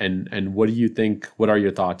population. And what do you think? What are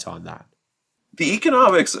your thoughts on that? The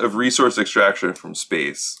economics of resource extraction from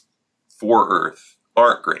space for Earth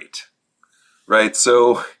aren't great, right?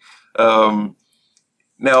 So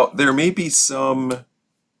now there may be some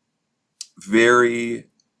very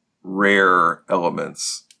rare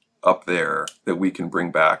elements up there that we can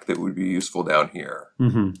bring back that would be useful down here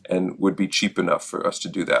and would be cheap enough for us to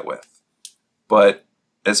do that with. But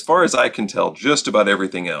as far as I can tell, just about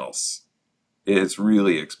everything else is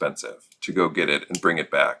really expensive to go get it and bring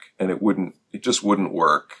it back. And it just wouldn't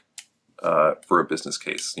work for a business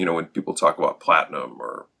case. When people talk about platinum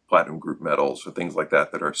or platinum group metals or things like that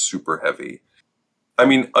are super heavy. I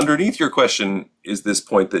mean, underneath your question is this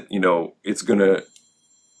point that,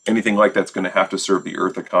 anything like that's going to have to serve the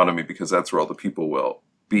Earth economy because that's where all the people will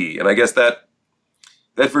be. And I guess that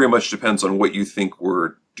very much depends on what you think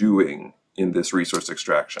we're doing in this resource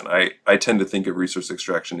extraction. I tend to think of resource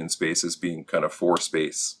extraction in space as being kind of for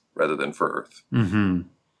space rather than for Earth. Mm-hmm.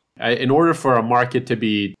 In order for a market to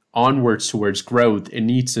be onwards towards growth, it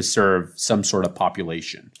needs to serve some sort of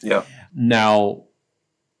population. Yeah. Now,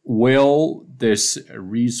 will this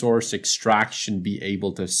resource extraction be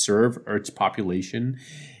able to serve Earth's population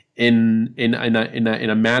in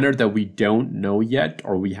a manner that we don't know yet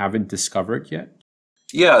or we haven't discovered yet?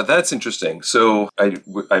 Yeah, that's interesting. So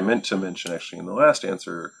I meant to mention actually in the last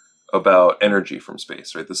answer about energy from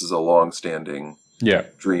space, right? This is a long-standing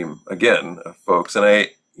dream, again, of folks. And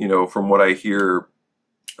from what I hear,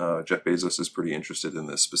 Jeff Bezos is pretty interested in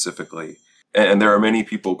this specifically. And there are many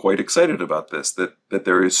people quite excited about this, that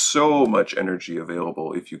there is so much energy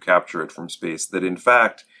available if you capture it from space that in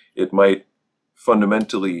fact it might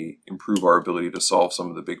fundamentally improve our ability to solve some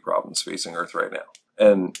of the big problems facing Earth right now.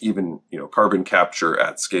 And even, carbon capture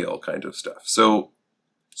at scale kind of stuff. So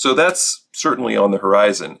that's certainly on the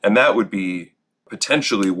horizon. And that would be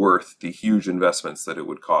potentially worth the huge investments that it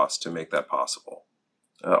would cost to make that possible.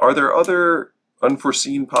 Are there other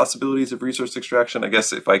unforeseen possibilities of resource extraction? I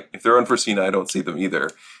guess if they're unforeseen, I don't see them either.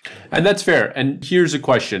 And that's fair. And here's a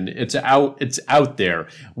question. It's out there.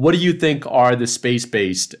 What do you think are the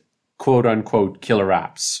space-based quote unquote killer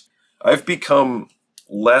apps? I've become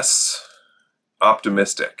less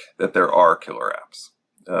optimistic that there are killer apps,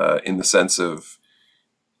 in the sense of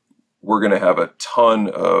we're going to have a ton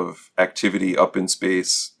of activity up in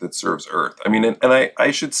space that serves Earth. I mean, and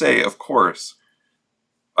I should say, of course,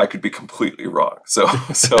 I could be completely wrong. So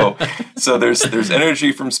there's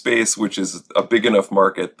energy from space, which is a big enough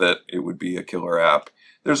market that it would be a killer app.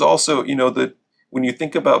 There's also, when you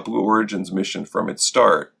think about Blue Origin's mission from its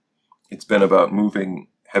start, it's been about moving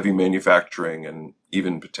heavy manufacturing and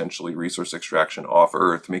even potentially resource extraction off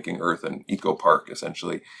Earth, making Earth an eco park,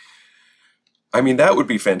 essentially. I mean, that would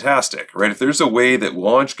be fantastic, right? If there's a way that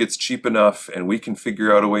launch gets cheap enough and we can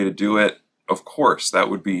figure out a way to do it, of course, that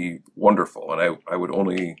would be wonderful. And I would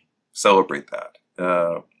only celebrate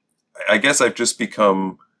that. I guess I've just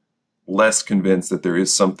become less convinced that there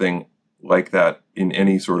is something like that in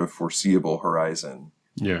any sort of foreseeable horizon.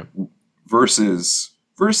 Yeah. Versus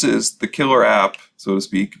the killer app, so to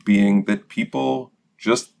speak, being that people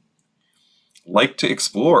just like to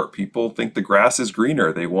explore. People think the grass is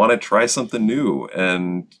greener. They want to try something new.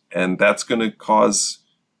 And that's going to cause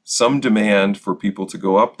some demand for people to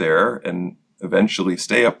go up there and eventually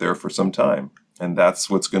stay up there for some time. And that's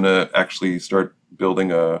what's going to actually start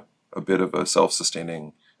building a bit of a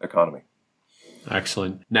self-sustaining economy.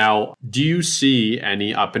 Excellent. Now, do you see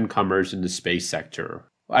any up-and-comers in the space sector?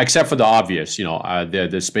 Except for the obvious,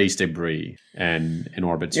 the space debris and in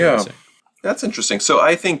orbit servicing. Yeah, that's interesting. So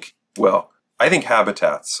I think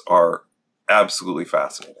habitats are absolutely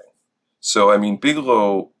fascinating. So, I mean,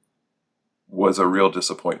 Bigelow was a real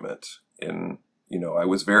disappointment I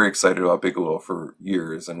was very excited about Bigelow for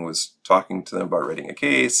years and was talking to them about writing a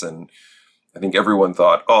case. And I think everyone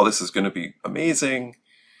thought, oh, this is going to be amazing.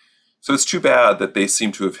 So it's too bad that they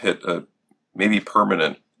seem to have hit a maybe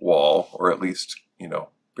permanent wall, or at least,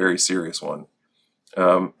 very serious one.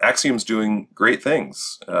 Axiom's doing great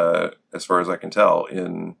things, as far as I can tell,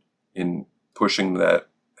 in pushing that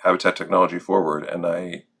habitat technology forward. And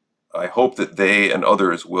I hope that they and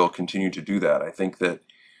others will continue to do that. I think that,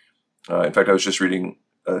 in fact, I was just reading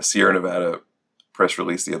a Sierra Nevada press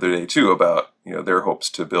release the other day too about, their hopes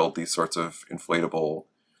to build these sorts of inflatable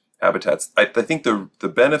habitats. I think the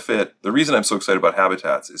reason I'm so excited about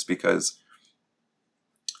habitats is because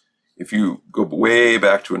if you go way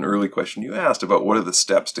back to an early question you asked about what are the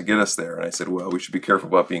steps to get us there, and I said, well, we should be careful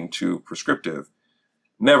about being too prescriptive.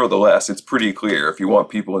 Nevertheless, it's pretty clear. If you want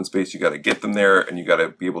people in space, you got to get them there and you got to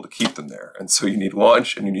be able to keep them there. And so you need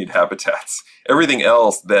launch and you need habitats. Everything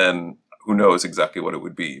else, then who knows exactly what it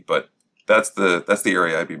would be. But that's the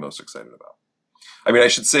area I'd be most excited about. I mean, I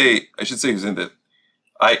should say that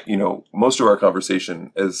most of our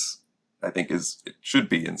conversation, as I think it should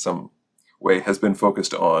be in some way, has been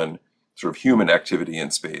focused on sort of human activity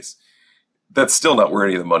in space. That's still not where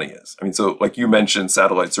any of the money is. I mean, so like you mentioned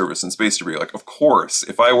satellite service and space debris, like, of course,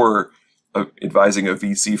 if I were advising a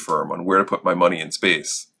VC firm on where to put my money in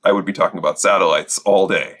space, I would be talking about satellites all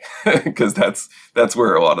day because that's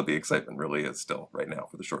where a lot of the excitement really is still right now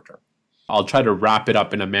for the short term. I'll try to wrap it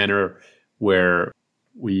up in a manner where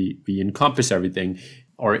we encompass everything.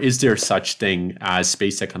 Or is there such thing as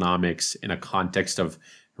space economics in a context of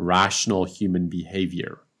rational human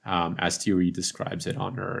behavior, as theory describes it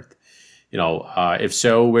on Earth? If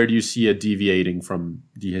so, where do you see it deviating from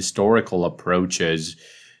the historical approaches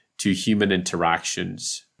to human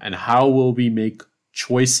interactions? And how will we make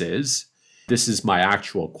choices? This is my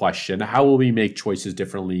actual question. How will we make choices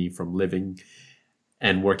differently from living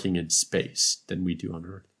and working in space than we do on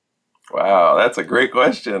Earth? Wow, that's a great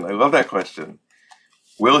question. I love that question.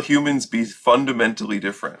 Will humans be fundamentally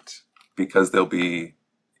different because they'll be,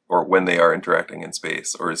 or when they are interacting in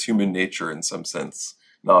space, or is human nature in some sense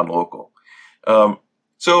non-local?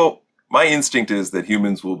 So my instinct is that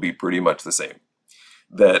humans will be pretty much the same.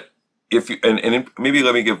 That if you, and maybe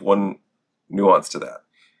let me give one nuance to that.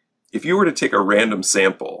 If you were to take a random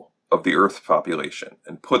sample of the Earth population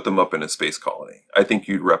and put them up in a space colony, I think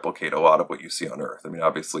you'd replicate a lot of what you see on Earth. I mean,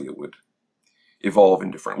 obviously it would evolve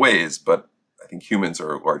in different ways, but I think humans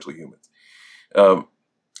are largely humans.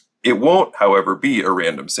 It won't, however, be a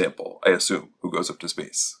random sample, I assume, who goes up to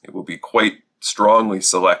space. It will be quite strongly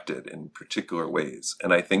selected in particular ways.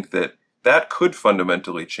 And I think that could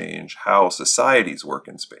fundamentally change how societies work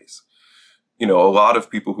in space. A lot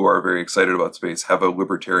of people who are very excited about space have a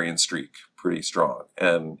libertarian streak pretty strong.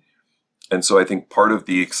 And so I think part of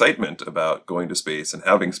the excitement about going to space and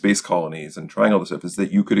having space colonies and trying all this stuff is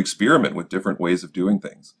that you could experiment with different ways of doing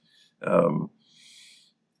things.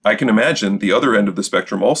 I can imagine the other end of the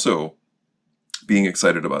spectrum also being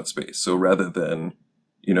excited about space. So rather than,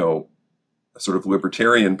 a sort of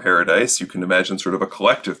libertarian paradise, you can imagine sort of a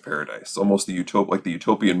collective paradise, almost like the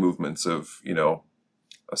utopian movements of,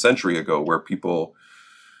 a century ago, where people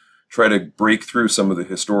try to break through some of the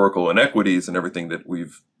historical inequities and everything that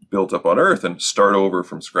we've built up on Earth and start over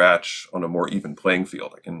from scratch on a more even playing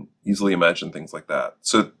field. I can easily imagine things like that.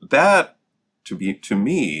 So that, to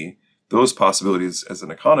me, those possibilities as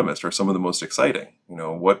an economist are some of the most exciting.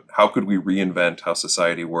 How could we reinvent how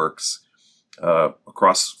society works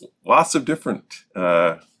across lots of different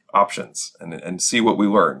options and see what we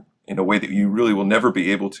learn in a way that you really will never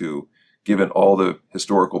be able to, given all the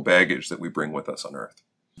historical baggage that we bring with us on Earth.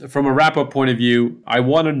 From a wrap-up point of view, I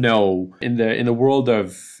want to know, in the world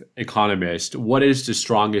of economists, what is the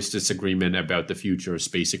strongest disagreement about the future of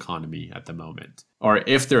space economy at the moment? Or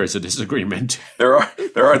if there is a disagreement. There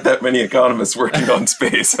aren't that many economists working on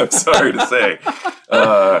space, I'm sorry to say.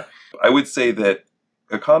 I would say that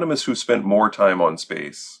economists who spent more time on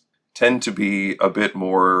space tend to be a bit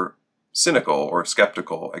more cynical or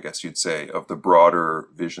skeptical, I guess you'd say, of the broader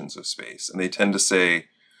visions of space. And they tend to say,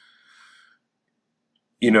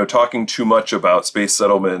 talking too much about space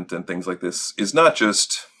settlement and things like this is not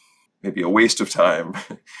just maybe a waste of time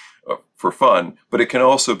for fun, but it can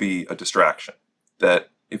also be a distraction. That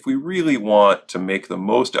if we really want to make the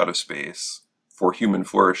most out of space for human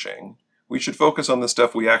flourishing, we should focus on the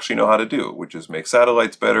stuff we actually know how to do, which is make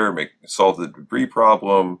satellites better, solve the debris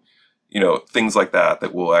problem, things like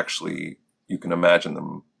that will actually, you can imagine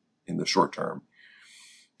them in the short term.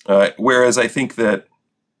 Whereas I think that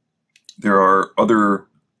there are other,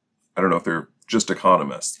 I don't know if they're just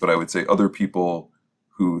economists, but I would say other people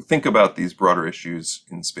who think about these broader issues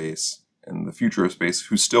in space and the future of space,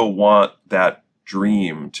 who still want that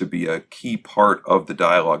dream to be a key part of the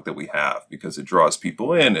dialogue that we have, because it draws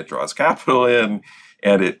people in, it draws capital in,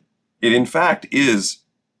 and it in fact is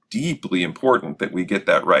deeply important that we get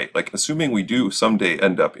that right. Like, assuming we do someday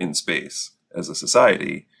end up in space as a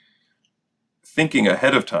society, thinking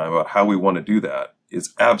ahead of time about how we want to do that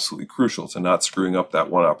is absolutely crucial to not screwing up that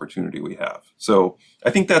one opportunity we have. So I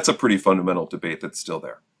think that's a pretty fundamental debate that's still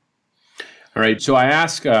there. All right. So I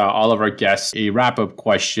ask all of our guests a wrap-up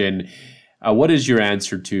question. What is your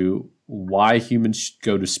answer to why humans should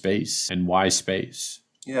go to space and why space?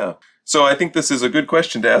 Yeah. So I think this is a good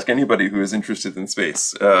question to ask anybody who is interested in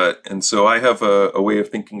space. And so I have a way of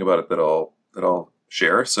thinking about it that I'll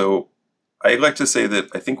share. So I like to say that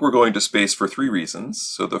I think we're going to space for three reasons.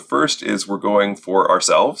 So the first is we're going for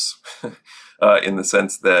ourselves, in the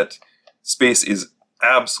sense that space is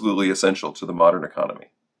absolutely essential to the modern economy.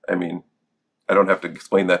 I mean, I don't have to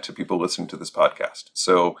explain that to people listening to this podcast.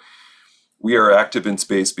 So we are active in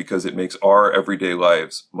space because it makes our everyday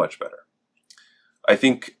lives much better. I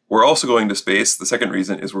think we're also going to space. The second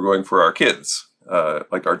reason is we're going for our kids,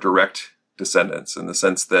 like our direct descendants, in the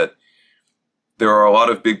sense that there are a lot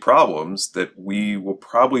of big problems that we will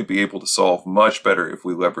probably be able to solve much better if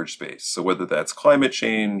we leverage space. So whether that's climate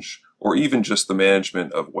change or even just the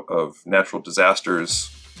management of natural disasters,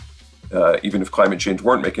 even if climate change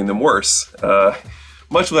weren't making them worse,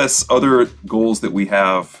 much less other goals that we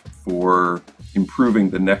have for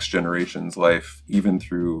improving the next generation's life, even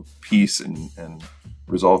through peace and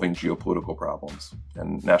resolving geopolitical problems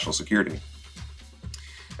and national security.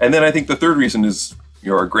 And then I think the third reason is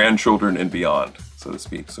our grandchildren and beyond, so to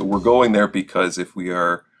speak. So we're going there because if we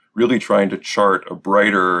are really trying to chart a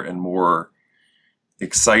brighter and more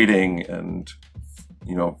exciting and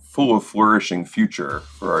full of flourishing future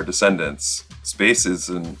for our descendants, space is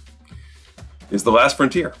the last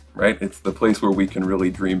frontier, right? It's the place where we can really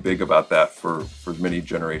dream big about that for many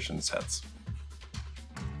generations hence.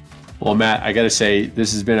 Well, Matt, I got to say,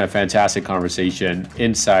 this has been a fantastic conversation.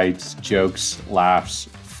 Insights, jokes, laughs,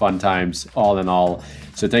 fun times, all in all.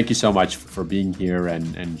 So thank you so much for being here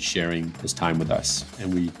and sharing this time with us.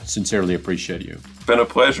 And we sincerely appreciate you. It's been a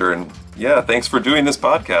pleasure. And yeah, thanks for doing this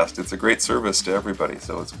podcast. It's a great service to everybody.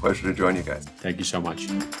 So it's a pleasure to join you guys. Thank you so much.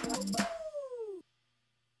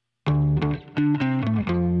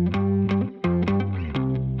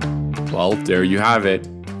 Well, there you have it.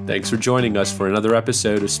 Thanks for joining us for another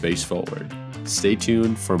episode of Space Forward. Stay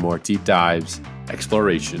tuned for more deep dives,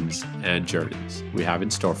 explorations, and journeys we have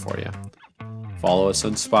in store for you. Follow us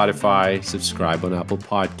on Spotify, subscribe on Apple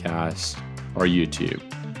Podcasts, or YouTube.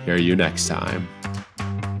 Hear you next time.